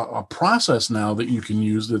a process now that you can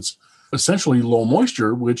use that's essentially low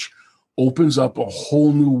moisture, which opens up a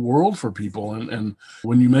whole new world for people. And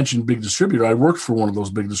when you mentioned big distributor, I worked for one of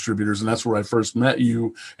those big distributors, and that's where I first met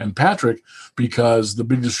you and Patrick, because the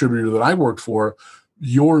big distributor that I worked for,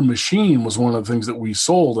 your machine was one of the things that we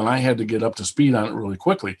sold, and I had to get up to speed on it really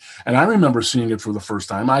quickly. And I remember seeing it for the first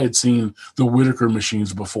time. I had seen the Whitaker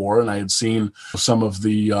machines before, and I had seen some of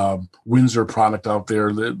the Windsor product out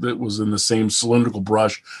there that was in the same cylindrical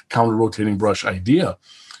brush, counter-rotating brush idea.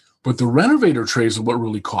 But the renovator trays are what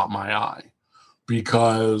really caught my eye,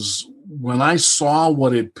 because when I saw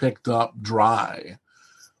what it picked up dry,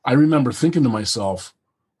 I remember thinking to myself,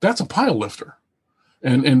 that's a pile lifter.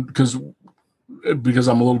 And because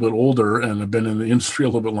I'm a little bit older and have been in the industry a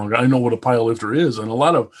little bit longer, I know what a pile lifter is. And a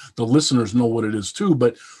lot of the listeners know what it is too,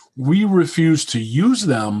 but we refused to use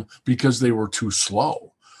them because they were too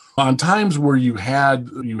slow. On times where you had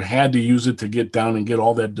to use it to get down and get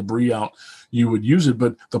all that debris out, you would use it.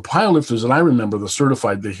 But the pile lifters that I remember, the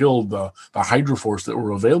certified, the Hill, the Hydroforce that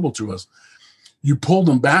were available to us, you pulled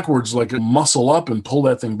them backwards like a muscle up and pull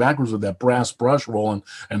that thing backwards with that brass brush rolling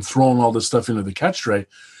and throwing all this stuff into the catch tray.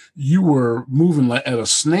 You were moving at a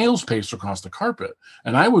snail's pace across the carpet.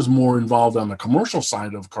 And I was more involved on the commercial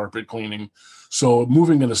side of carpet cleaning. So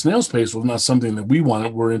moving at a snail's pace was not something that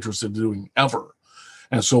we're interested in doing ever.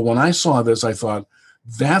 And so when I saw this, I thought,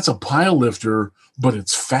 that's a pile lifter, but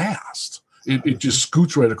it's fast. It just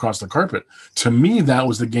scoots right across the carpet. To me, that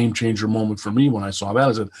was the game changer moment for me when I saw that.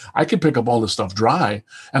 I said, I could pick up all this stuff dry,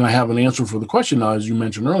 and I have an answer for the question now, as you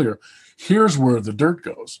mentioned earlier. Here's where the dirt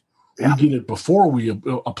goes. Yeah. We get it before we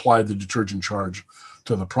apply the detergent charge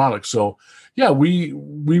to the product. So, yeah, we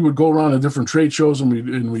would go around to different trade shows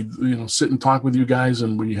and we sit and talk with you guys,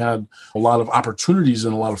 and we had a lot of opportunities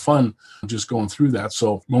and a lot of fun just going through that.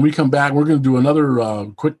 So when we come back, we're going to do another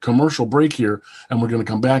quick commercial break here, and we're going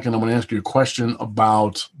to come back and I'm going to ask you a question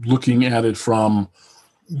about looking at it from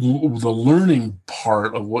the learning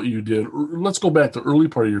part of what you did. Let's go back to the early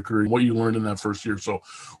part of your career, what you learned in that first year. So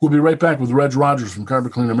we'll be right back with Reg Rogers from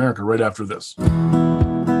Carpet Clean America right after this.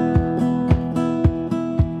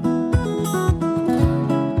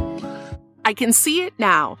 I can see it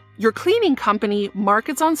now. Your cleaning company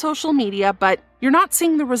markets on social media, but you're not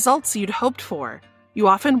seeing the results you'd hoped for. You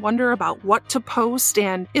often wonder about what to post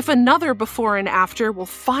and if another before and after will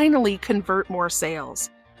finally convert more sales.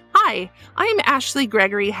 Hi, I'm Ashley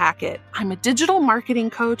Gregory Hackett. I'm a digital marketing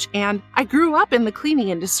coach, and I grew up in the cleaning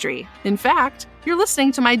industry. In fact, you're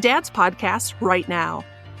listening to my dad's podcast right now.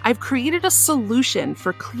 I've created a solution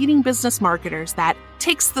for cleaning business marketers that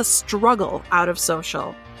takes the struggle out of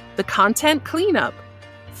social. The Content Cleanup.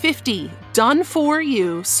 50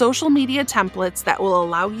 done-for-you social media templates that will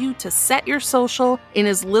allow you to set your social in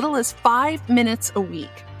as little as 5 minutes a week.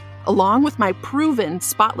 Along with my proven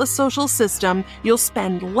spotless social system, you'll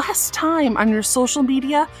spend less time on your social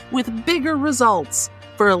media with bigger results.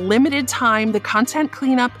 For a limited time, the Content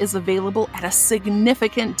Cleanup is available at a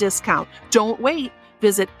significant discount. Don't wait.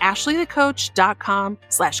 Visit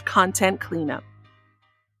ashleythecoach.com/content cleanup.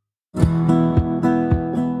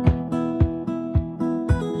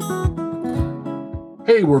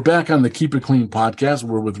 Hey, we're back on the Keep It Clean podcast.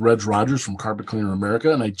 We're with Reg Rogers from Carpet Cleaner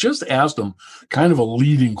America, and I just asked him kind of a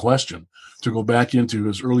leading question to go back into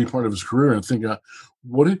his early part of his career and think,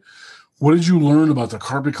 what did you learn about the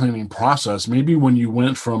carpet cleaning process? Maybe when you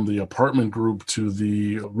went from the apartment group to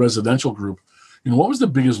the residential group, what was the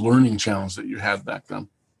biggest learning challenge that you had back then?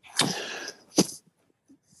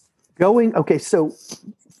 So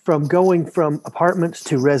going from apartments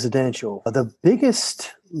to residential, the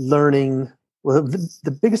biggest learning. Well,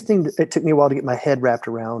 the biggest thing that it took me a while to get my head wrapped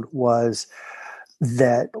around was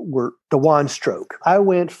the wand stroke.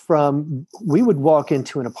 We would walk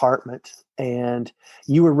into an apartment and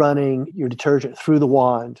you were running your detergent through the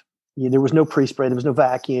wand. There was no pre-spray, there was no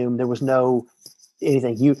vacuum, there was no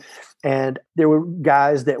anything. And there were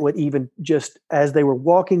guys that would even just as they were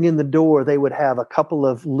walking in the door, they would have a couple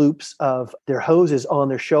of loops of their hoses on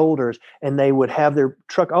their shoulders, and they would have their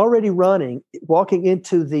truck already running, walking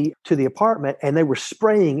into the apartment, and they were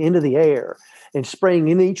spraying into the air and spraying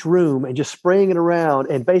in each room and just spraying it around.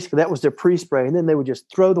 And basically that was their pre-spray. And then they would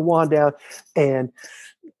just throw the wand down and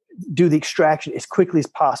do the extraction as quickly as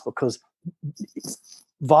possible, because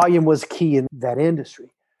volume was key in that industry,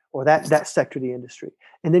 or that sector of the industry.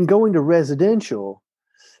 And then going to residential,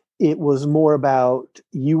 it was more about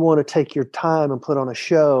you want to take your time and put on a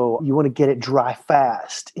show. You want to get it dry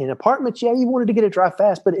fast. In apartments, you wanted to get it dry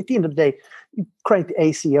fast, but at the end of the day, you crank the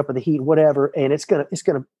AC up or the heat, whatever, and it's gonna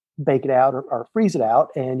bake it out or freeze it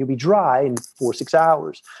out, and you'll be dry in 4 or 6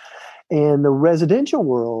 hours. And the residential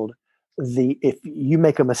world, if you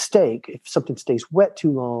make a mistake, if something stays wet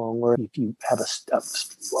too long, or if you have a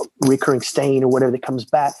recurring stain or whatever that comes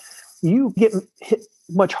back, you get hit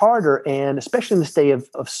much harder. And especially in this day of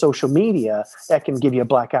social media, that can give you a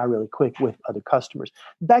black eye really quick with other customers.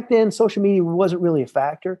 Back then, social media wasn't really a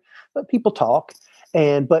factor, but people talk.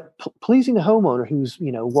 But pleasing the homeowner who's,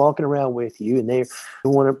 walking around with you, and they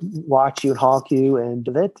want to watch you and hawk you. And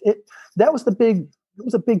that was a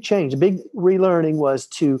big change. A big relearning was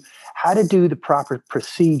how to do the proper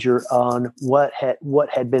procedure on what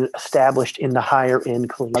had been established in the higher end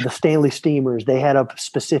clean. The Stanley steamers, they had a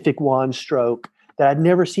specific wand stroke that I'd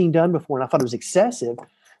never seen done before, and I thought it was excessive.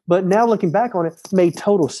 But now looking back on it, made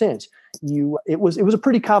total sense. It was a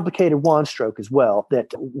pretty complicated wand stroke as well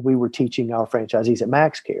that we were teaching our franchisees at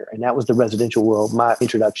MaxCare, and that was the residential world, my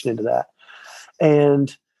introduction into that.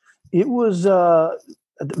 And it was a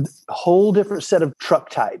whole different set of truck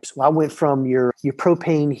types. I went from your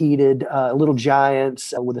propane heated little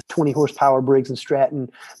giants with a 20 horsepower Briggs and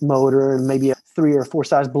Stratton motor and maybe a 3 or 4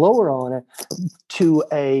 size blower on it to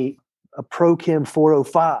a ProChem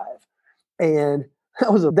 405. And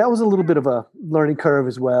that was a little bit of a learning curve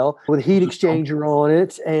as well, with a heat exchanger on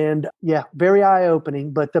it. And yeah, very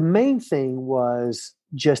eye-opening. But the main thing was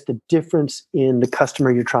just the difference in the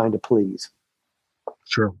customer you're trying to please.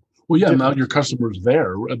 Sure. Well, yeah, now your customer's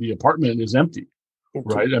there. The apartment is empty,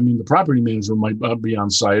 right? I mean, the property manager might be on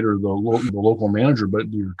site, or the local manager,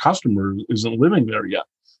 but your customer isn't living there yet.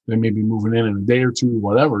 They may be moving in a day or two,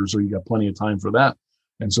 whatever. So you got plenty of time for that.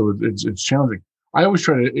 And so it's challenging. I always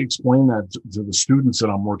try to explain that to the students that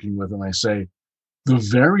I'm working with, and I say, the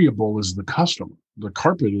variable is the customer. The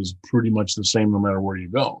carpet is pretty much the same no matter where you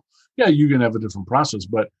go. Yeah, you can have a different process,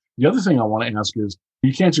 but the other thing I want to ask is,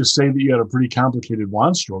 you can't just say that you had a pretty complicated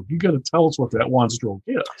wand stroke. You got to tell us what that wand stroke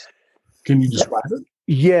is. Can you describe it?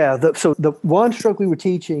 Yeah. So the wand stroke we were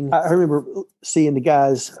teaching, I remember seeing the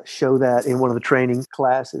guys show that in one of the training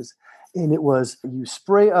classes. And it was, you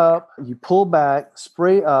spray up, you pull back,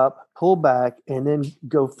 spray up, pull back, and then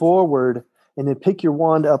go forward, and then pick your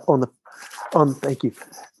wand up on the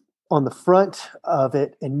front of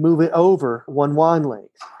it and move it over one wand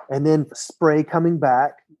length, and then spray coming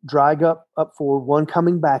back, dry up forward, one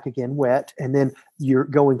coming back again wet, and then you're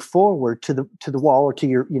going forward to the wall or to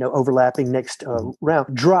your overlapping next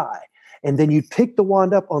round dry, and then you pick the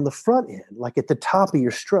wand up on the front end, like at the top of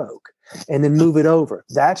your stroke, and then move it over.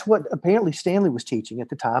 That's what apparently Stanley was teaching at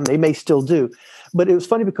the time. They may still do. But it was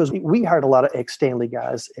funny because we hired a lot of ex-Stanley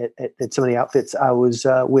guys at some of the outfits I was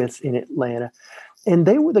with in Atlanta. And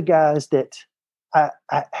they were the guys that I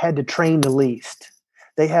had to train the least.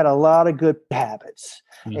 They had a lot of good habits.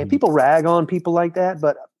 Mm-hmm. And people rag on people like that.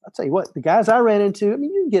 But I'll tell you what, the guys I ran into, I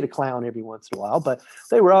mean, you can get a clown every once in a while, but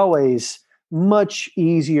they were always much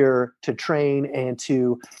easier to train and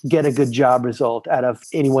to get a good job result out of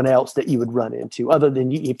anyone else that you would run into, other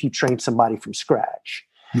than if you trained somebody from scratch,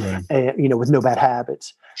 right. And, with no bad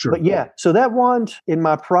habits. Sure. But yeah, so that wand in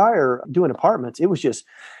my prior doing apartments, it was just,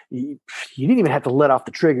 you didn't even have to let off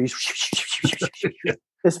the trigger.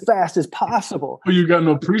 As fast as possible. Well, you got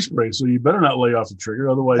no pre-spray, so you better not lay off the trigger.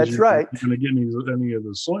 Otherwise, That's right. You're going to get any of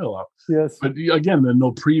the soil out. Yes. But again, the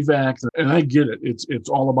no pre-vac, and I get it. It's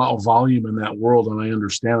all about volume in that world, and I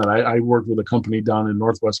understand that. I worked with a company down in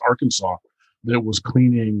Northwest Arkansas that was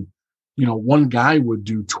cleaning. One guy would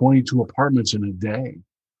do 22 apartments in a day.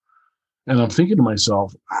 And I'm thinking to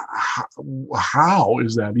myself, how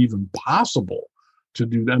is that even possible to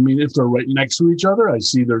do that? I mean, if they're right next to each other, I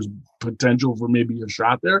see there's potential for maybe a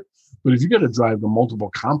shot there. But if you got to drive the multiple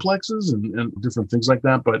complexes and different things like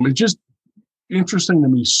that, but it's just interesting to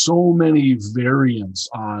me, so many variants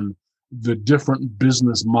on the different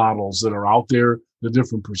business models that are out there, the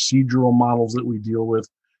different procedural models that we deal with.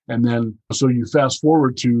 And then, so you fast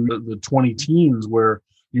forward to the 20 teens where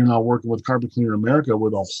you're now working with Carpet Cleaner America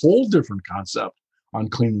with a whole different concept on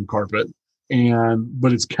cleaning carpet.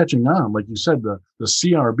 But it's catching on. Like you said, the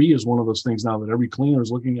CRB is one of those things now that every cleaner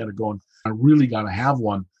is looking at it going, I really got to have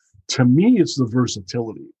one. To me, it's the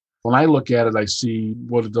versatility. When I look at it, I see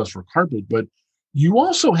what it does for carpet. But you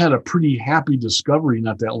also had a pretty happy discovery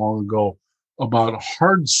not that long ago about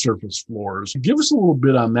hard surface floors. Give us a little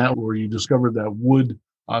bit on that, where you discovered that wood,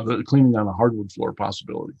 the cleaning on a hardwood floor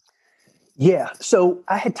possibility. Yeah. So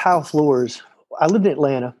I had tile floors. I lived in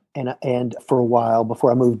Atlanta and for a while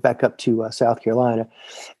before I moved back up to South Carolina.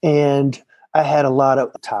 And I had a lot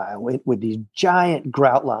of tile with these giant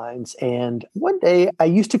grout lines. And one day I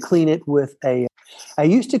used to clean that with a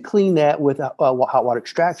hot water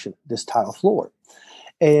extraction, this tile floor.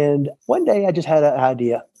 And one day I just had an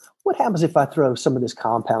idea. what happens if I throw some of this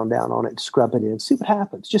compound down on it and scrub it in, see what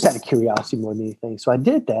happens, just out of curiosity more than anything. So I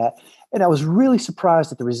did that, and I was really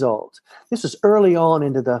surprised at the results. This was early on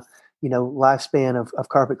into the lifespan of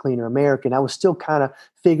Carpet Cleaner America, and I was still kind of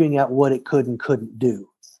figuring out what it could and couldn't do.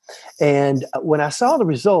 And when I saw the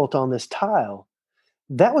result on this tile,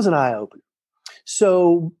 that was an eye-opener.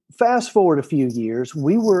 So fast forward a few years,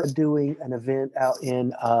 we were doing an event out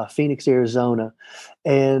in Phoenix, Arizona,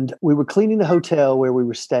 and we were cleaning the hotel where we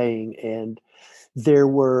were staying, and there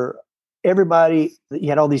were everybody, you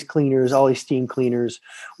had all these cleaners, all these steam cleaners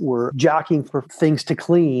were jockeying for things to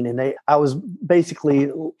clean. And I was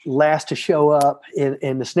basically last to show up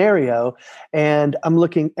in the scenario. And I'm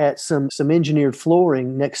looking at some engineered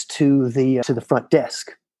flooring next to the front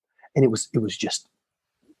desk. And it was just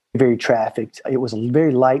very trafficked. It was a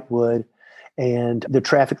very light wood. And the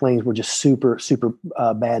traffic lanes were just super, super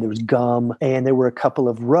bad. There was gum, and there were a couple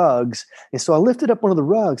of rugs. And so I lifted up one of the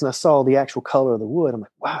rugs, and I saw the actual color of the wood. I'm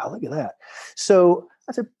like, wow, look at that. So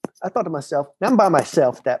I thought to myself, now I'm by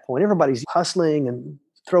myself at that point. Everybody's hustling and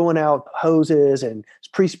throwing out hoses and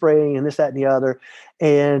pre-spraying and this, that, and the other.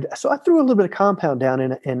 And so I threw a little bit of compound down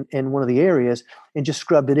in one of the areas and just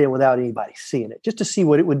scrubbed it in without anybody seeing it, just to see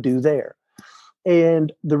what it would do there.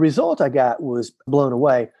 And the result I got was blown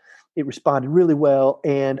away. It responded really well.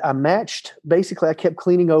 And I matched, basically, I kept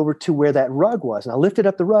cleaning over to where that rug was. And I lifted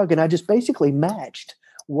up the rug, and I just basically matched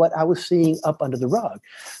what I was seeing up under the rug.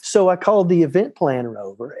 So I called the event planner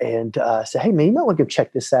over and said, hey, man, you might want to go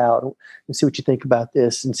check this out and see what you think about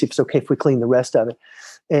this and see if it's okay if we clean the rest of it.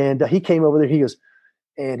 And he came over there,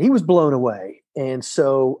 and he was blown away. And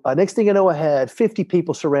so next thing I know, I had 50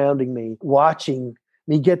 people surrounding me, watching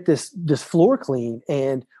me get this floor clean,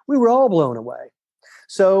 and we were all blown away.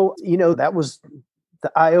 So, that was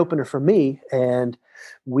the eye opener for me. And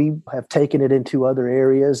we have taken it into other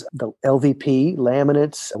areas. The LVP,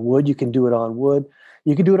 laminates, wood, you can do it on wood.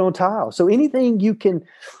 You can do it on tile. So anything you can,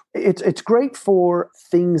 it's great for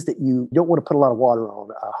things that you don't want to put a lot of water on,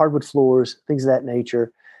 hardwood floors, things of that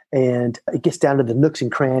nature. And it gets down to the nooks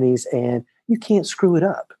and crannies, and you can't screw it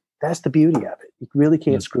up. That's the beauty of it. You really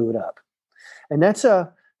can't screw it up. And that's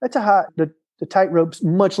a high, the tightrope's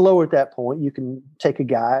much lower at that point. You can take a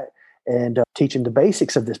guy and teach him the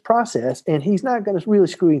basics of this process, and he's not going to really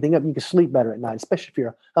screw anything up. You can sleep better at night, especially if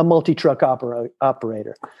you're a multi-truck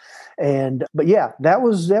operator. But yeah, that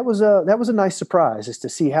was a nice surprise, is to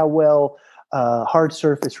see how well hard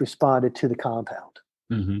surface responded to the compound.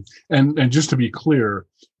 Mm-hmm. And just to be clear,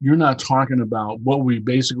 you're not talking about what we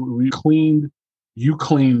cleaned. You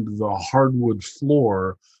cleaned the hardwood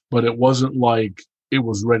floor, but it wasn't like it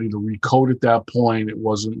was ready to recoat at that point. It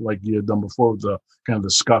wasn't like you had done before with the kind of the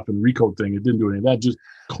scuff and recoat thing. It didn't do any of that. Just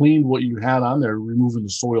cleaned what you had on there, removing the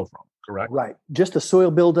soil from it, correct? Right. Just the soil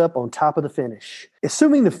buildup on top of the finish.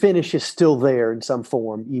 Assuming the finish is still there in some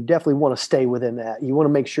form, you definitely want to stay within that. You want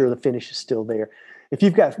to make sure the finish is still there. If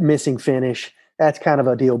you've got missing finish, that's kind of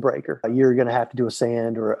a deal breaker. You're going to have to do a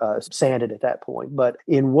sand or sand it at that point. But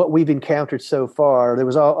in what we've encountered so far, there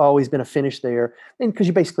was always been a finish there, and because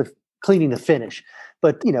you're basically cleaning the finish.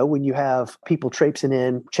 But, when you have people traipsing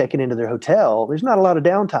in, checking into their hotel, there's not a lot of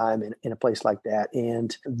downtime in a place like that.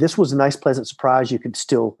 And this was a nice, pleasant surprise. You could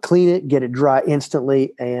still clean it, get it dry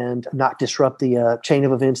instantly, and not disrupt the chain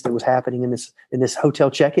of events that was happening in this hotel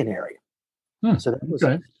check-in area. So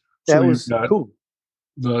that was cool.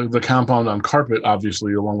 The compound on carpet,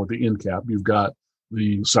 obviously, along with the end cap. You've got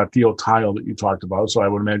the Saltillo tile that you talked about. So I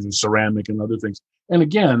would imagine ceramic and other things. And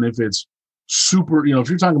again, if it's super, if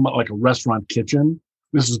you're talking about like a restaurant kitchen,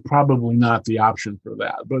 this is probably not the option for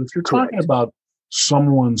that. But if you're talking about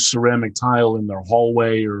someone's ceramic tile in their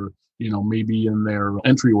hallway or, maybe in their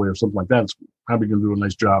entryway or something like that, it's probably going to do a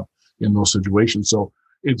nice job in those situations. So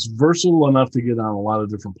it's versatile enough to get on a lot of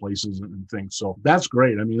different places and things. So that's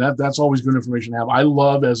great. I mean, that's always good information to have. I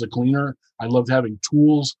love, as a cleaner, I loved having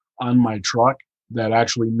tools on my truck that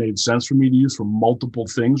actually made sense for me to use for multiple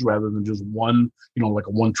things rather than just one, like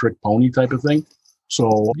a one-trick pony type of thing.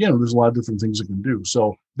 So, there's a lot of different things it can do.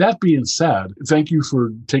 So that being said, thank you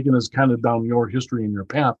for taking us kind of down your history and your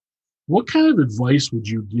path. What kind of advice would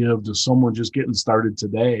you give to someone just getting started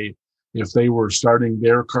today if they were starting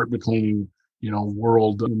their carpet cleaning,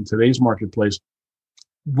 world in today's marketplace?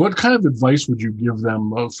 What kind of advice would you give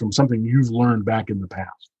them from something you've learned back in the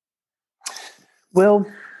past? Well,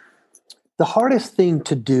 the hardest thing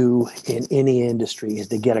to do in any industry is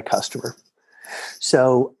to get a customer.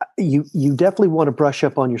 So you definitely want to brush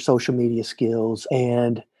up on your social media skills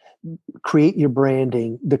and create your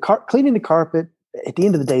branding. Cleaning the carpet, at the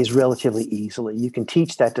end of the day, is relatively easily. You can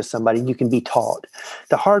teach that to somebody. You can be taught.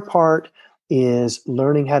 The hard part is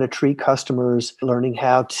learning how to treat customers, learning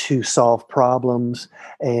how to solve problems,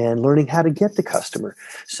 and learning how to get the customer.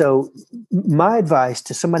 So my advice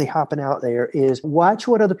to somebody hopping out there is watch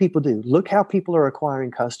what other people do. Look how people are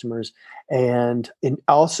acquiring customers, and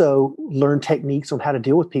also learn techniques on how to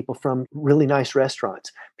deal with people from really nice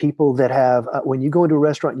restaurants. People that have, when you go into a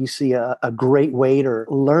restaurant, you see a great waiter,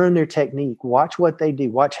 learn their technique, watch what they do,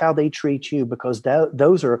 watch how they treat you, because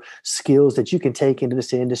those are skills that you can take into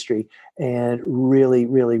this industry and really,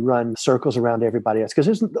 really run circles around everybody else. Because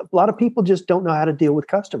there's a lot of people just don't know how to deal with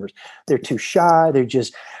customers. They're too shy. They're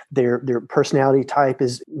just, their personality type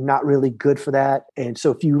is not really good for that. And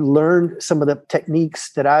so if you learn some of the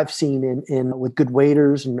techniques that I've seen in with good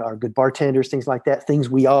waiters and our good bartenders, things like that, things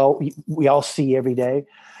we all see every day,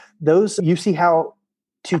 those, you see how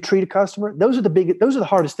to treat a customer, those are the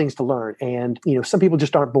hardest things to learn. And, some people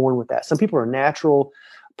just aren't born with that. Some people are natural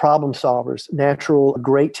problem solvers, natural,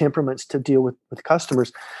 great temperaments to deal with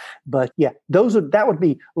customers. But yeah, that would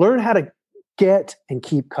be learn how to get and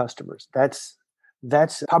keep customers. That's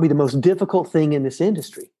probably the most difficult thing in this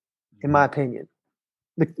industry, in my opinion.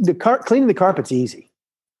 Cleaning the carpet's easy.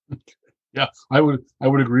 Yeah, I would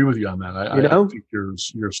agree with you on that. I think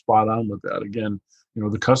you're spot on with that. Again,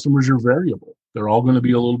 the customers are variable. They're all going to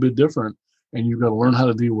be a little bit different, and you've got to learn how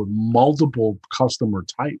to deal with multiple customer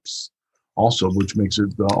types also, which makes it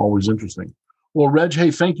always interesting. Well, Reg,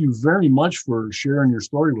 hey, thank you very much for sharing your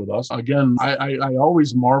story with us. Again, I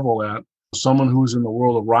always marvel at someone who's in the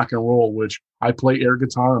world of rock and roll, which I play air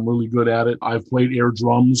guitar. I'm really good at it. I've played air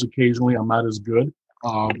drums occasionally. I'm not as good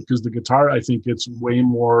because the guitar, I think, gets way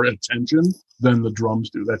more attention than the drums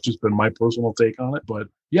do. That's just been my personal take on it. But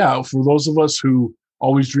yeah, for those of us who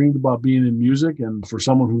always dreamed about being in music, and for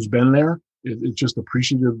someone who's been there, it's just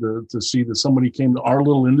appreciative to see that somebody came to our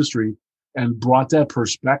little industry and brought that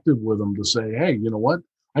perspective with them to say, hey, you know what?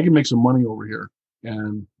 I can make some money over here.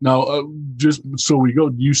 And now, just so we go,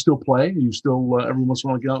 do you still play? You still every once in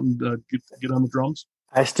a while get out and get on the drums?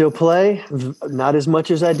 I still play, not as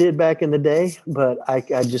much as I did back in the day, but I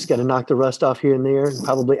just got to knock the rust off here and there. And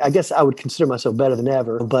probably, I guess I would consider myself better than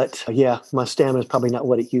ever. But yeah, my stamina is probably not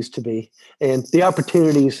what it used to be. And the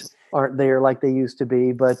opportunities aren't there like they used to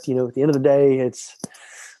be. But, at the end of the day,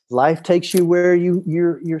 life takes you where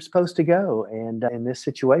you're supposed to go. And in this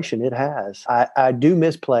situation, it has. I do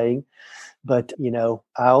miss playing, but,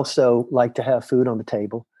 I also like to have food on the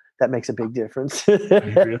table. That makes a big difference.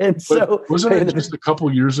 And so, wasn't it just a couple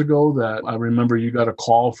of years ago that I remember you got a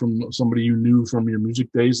call from somebody you knew from your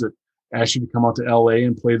music days that asked you to come out to LA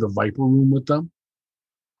and play the Viper Room with them?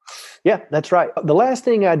 Yeah, that's right. The last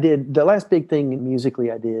big thing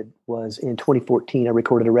musically I did was in 2014. I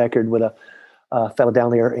recorded a record with a fellow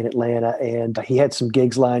down there in Atlanta, and he had some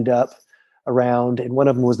gigs lined up around, and one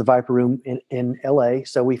of them was the Viper Room in LA.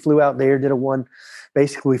 So we flew out there, did a one.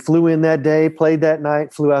 Basically, we flew in that day, played that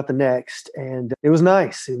night, flew out the next, and it was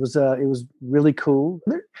nice. It was really cool.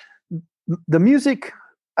 The music,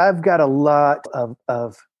 I've got a lot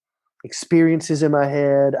of experiences in my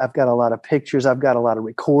head. I've got a lot of pictures. I've got a lot of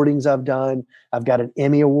recordings I've done. I've got an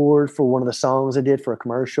Emmy Award for one of the songs I did for a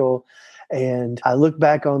commercial, and I look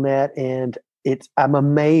back on that, and I'm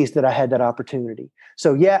amazed that I had that opportunity.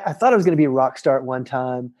 So yeah, I thought I was going to be a rock star at one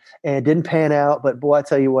time, and it didn't pan out. But boy, I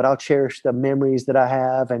tell you what, I'll cherish the memories that I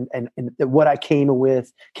have and what I came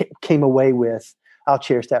away with. I'll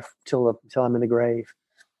cherish that till I'm in the grave.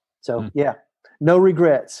 So yeah, no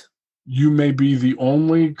regrets. You may be the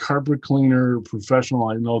only carpet cleaner professional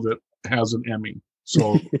I know that has an Emmy.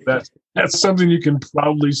 So that's something you can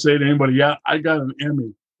proudly say to anybody. Yeah, I got an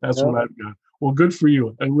Emmy. That's what I've got. Well, good for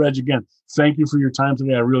you. And Reg, again, thank you for your time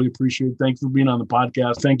today. I really appreciate it. Thank you for being on the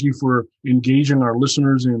podcast. Thank you for engaging our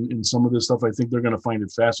listeners in some of this stuff. I think they're going to find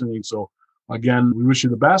it fascinating. So again, we wish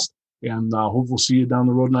you the best, and hope we'll see you down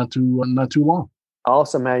the road not too long.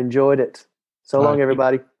 Awesome. I enjoyed it. So long,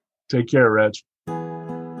 everybody. Take care, Reg.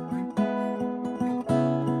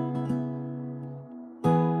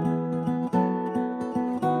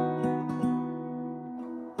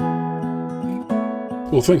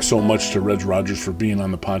 Well, thanks so much to Reg Rogers for being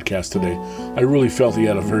on the podcast today. I really felt he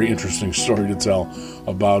had a very interesting story to tell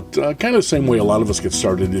about kind of the same way a lot of us get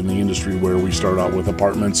started in the industry, where we start out with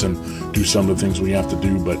apartments and do some of the things we have to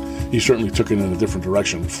do, but he certainly took it in a different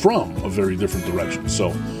direction from a very different direction.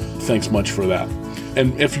 So thanks much for that.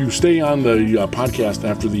 And if you stay on the podcast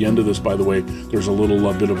after the end of this, by the way, there's a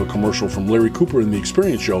little bit of a commercial from Larry Cooper in the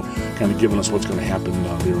Experience Show, kind of giving us what's going to happen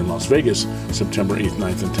there in Las Vegas, September 8th,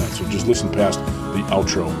 9th, and 10th. So just listen past the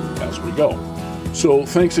outro as we go. So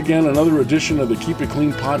thanks again. Another edition of the Keep It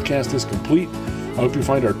Clean podcast is complete. I hope you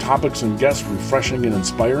find our topics and guests refreshing and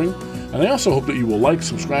inspiring, and I also hope that you will like,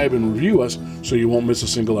 subscribe, and review us so you won't miss a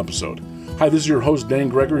single episode. Hi, this is your host, Dan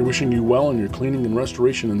Gregory, wishing you well in your cleaning and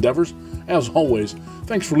restoration endeavors. As always,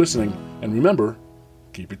 thanks for listening, and remember,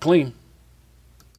 keep it clean.